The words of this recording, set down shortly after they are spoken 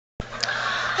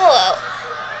Hello.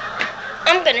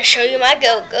 I'm going to show you my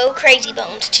go-go crazy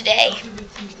bones today.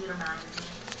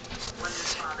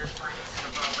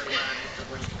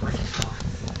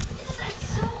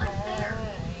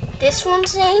 This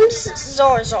one's name's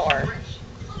Zarzar.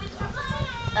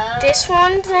 This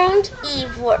one's named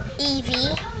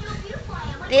Evie.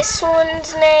 This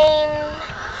one's name...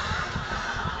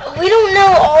 We don't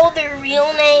know all their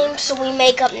real names, so we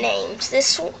make up names.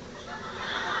 This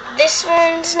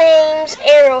one's name's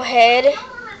Arrowhead.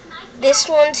 This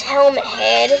one's Helmet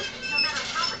Head.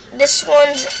 This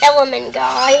one's Element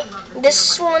Guy.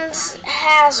 This one's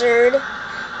Hazard.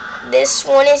 This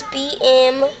one is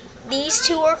BM. These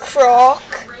two are Croc.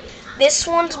 This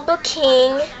one's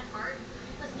Buking.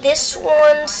 This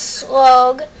one's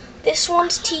Slug. This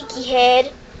one's Tiki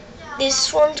Head.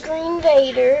 This one's Green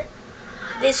Vader.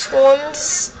 This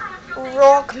one's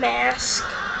Rock Mask.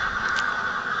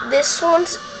 This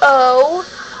one's O.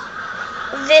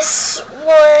 This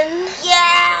one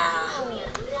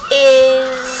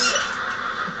is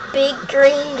Big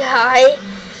Green Guy.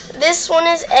 This one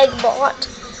is Eggbot.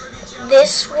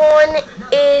 This one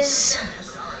is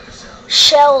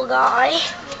Shell Guy.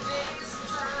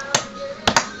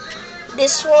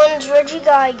 This one's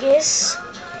Regigigas.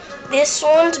 This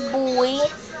one's Boy.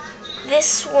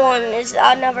 This one is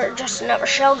just another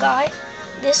Shell Guy.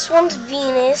 This one's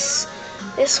Venus.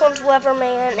 This one's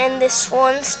Weatherman, and this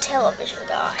one's Television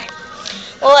Guy.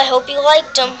 Well, I hope you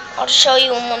liked them. I'll just show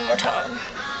you them one more time.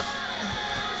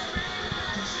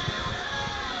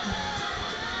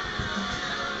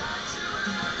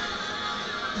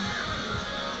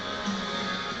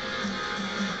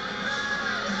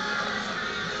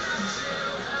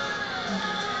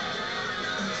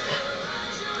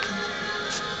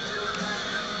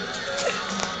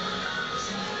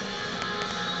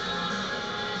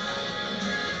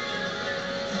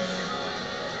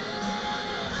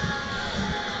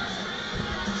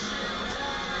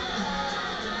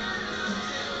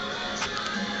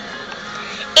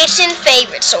 It's in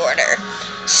favorites order,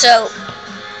 so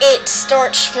it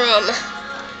starts from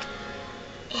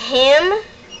him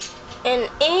and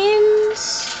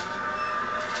ends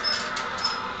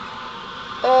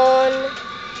on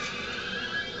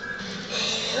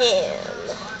him.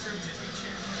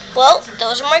 Well,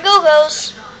 those are my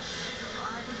go-go's.